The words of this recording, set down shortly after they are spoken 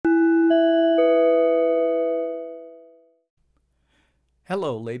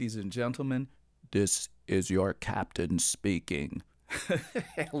Hello, ladies and gentlemen. This is your captain speaking.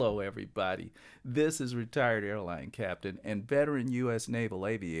 Hello, everybody. This is retired airline captain and veteran U.S. naval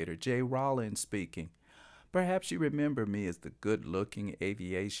aviator Jay Rollins speaking. Perhaps you remember me as the good looking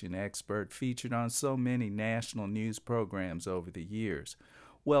aviation expert featured on so many national news programs over the years.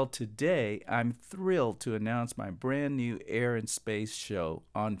 Well, today I'm thrilled to announce my brand new Air and Space show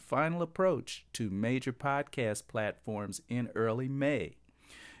on final approach to major podcast platforms in early May.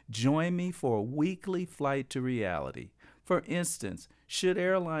 Join me for a weekly flight to reality. For instance, should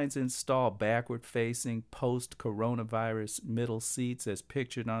airlines install backward facing post coronavirus middle seats as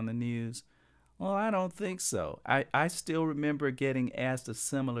pictured on the news? Well, I don't think so. I still remember getting asked a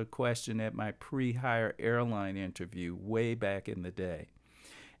similar question at my pre hire airline interview way back in the day.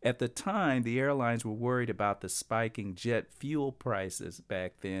 At the time, the airlines were worried about the spiking jet fuel prices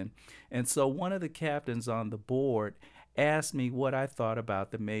back then, and so one of the captains on the board asked me what I thought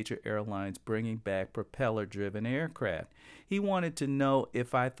about the major airlines bringing back propeller driven aircraft. He wanted to know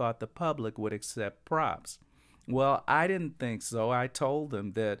if I thought the public would accept props. Well, I didn't think so. I told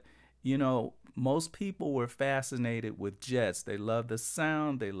him that, most people were fascinated with jets. They love the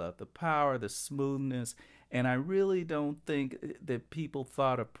sound, they love the power, the smoothness, and I really don't think that people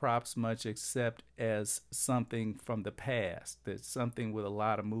thought of props much except as something from the past, that's something with a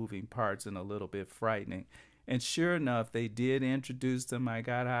lot of moving parts and a little bit frightening. And sure enough, they did introduce them. I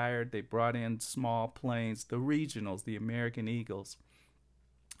got hired. They brought in small planes, the regionals, the American Eagles,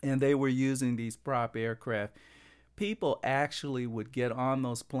 and they were using these prop aircraft. People actually would get on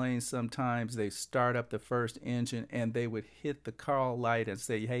those planes sometimes. They start up the first engine and they would hit the call light and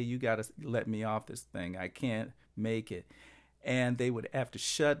say, hey, you got to let me off this thing. I can't make it. And they would have to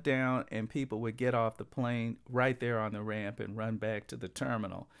shut down and people would get off the plane right there on the ramp and run back to the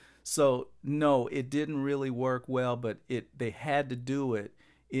terminal. So no, it didn't really work well, but they had to do it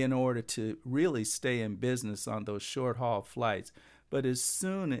in order to really stay in business on those short haul flights. But as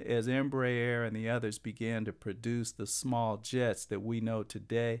soon as Embraer and the others began to produce the small jets that we know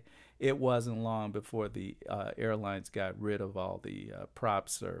today, it wasn't long before the airlines got rid of all the prop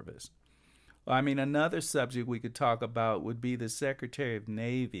service. I mean, another subject we could talk about would be the Secretary of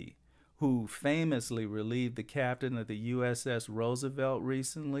Navy, who famously relieved the captain of the USS Roosevelt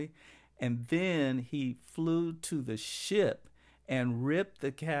recently, and then he flew to the ship and ripped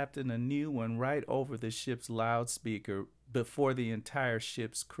the captain a new one right over the ship's loudspeaker before the entire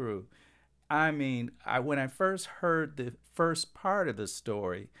ship's crew. I mean, when I first heard the first part of the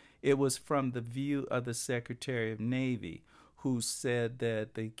story, it was from the view of the Secretary of Navy, who said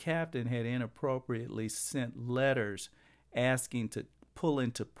that the captain had inappropriately sent letters asking to pull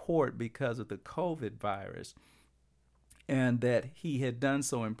into port because of the COVID virus, and that he had done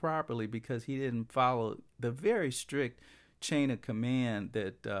so improperly because he didn't follow the very strict chain of command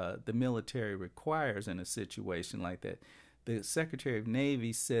that the military requires in a situation like that. The Secretary of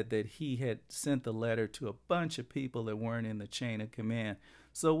Navy said that he had sent the letter to a bunch of people that weren't in the chain of command.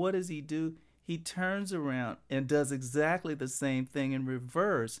 So what does he do? He turns around and does exactly the same thing in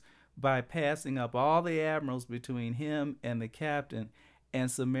reverse by passing up all the admirals between him and the captain and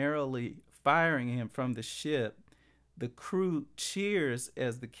summarily firing him from the ship. The crew cheers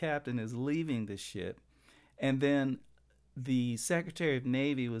as the captain is leaving the ship. And then the Secretary of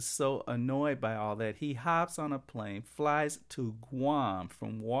Navy was so annoyed by all that, he hops on a plane, flies to Guam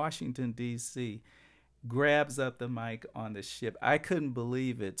from Washington, D.C., grabs up the mic on the ship. I couldn't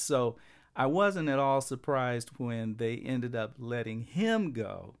believe it. So I wasn't at all surprised when they ended up letting him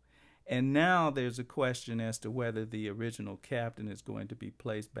go. And now there's a question as to whether the original captain is going to be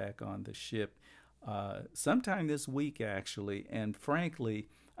placed back on the ship sometime this week, actually. And frankly,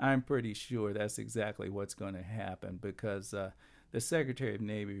 I'm pretty sure that's exactly what's going to happen because the Secretary of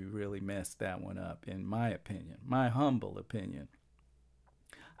Navy really messed that one up, in my opinion, my humble opinion.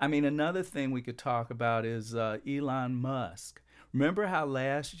 I mean, another thing we could talk about is Elon Musk. Remember how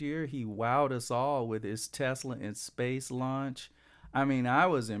last year he wowed us all with his Tesla in space launch? I mean, I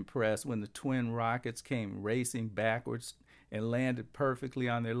was impressed when the twin rockets came racing backwards and landed perfectly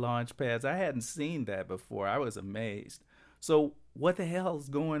on their launch pads. I hadn't seen that before. I was amazed. So what the hell is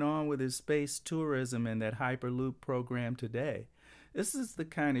going on with his space tourism and that Hyperloop program today? This is the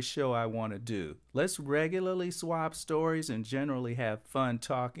kind of show I want to do. Let's regularly swap stories and generally have fun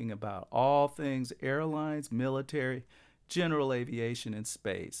talking about all things airlines, military, general aviation, and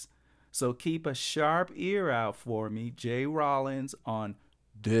space. So keep a sharp ear out for me, Jay Rollins, on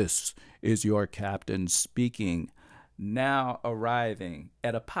This Is Your Captain Speaking, now arriving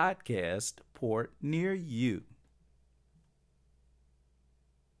at a podcast port near you.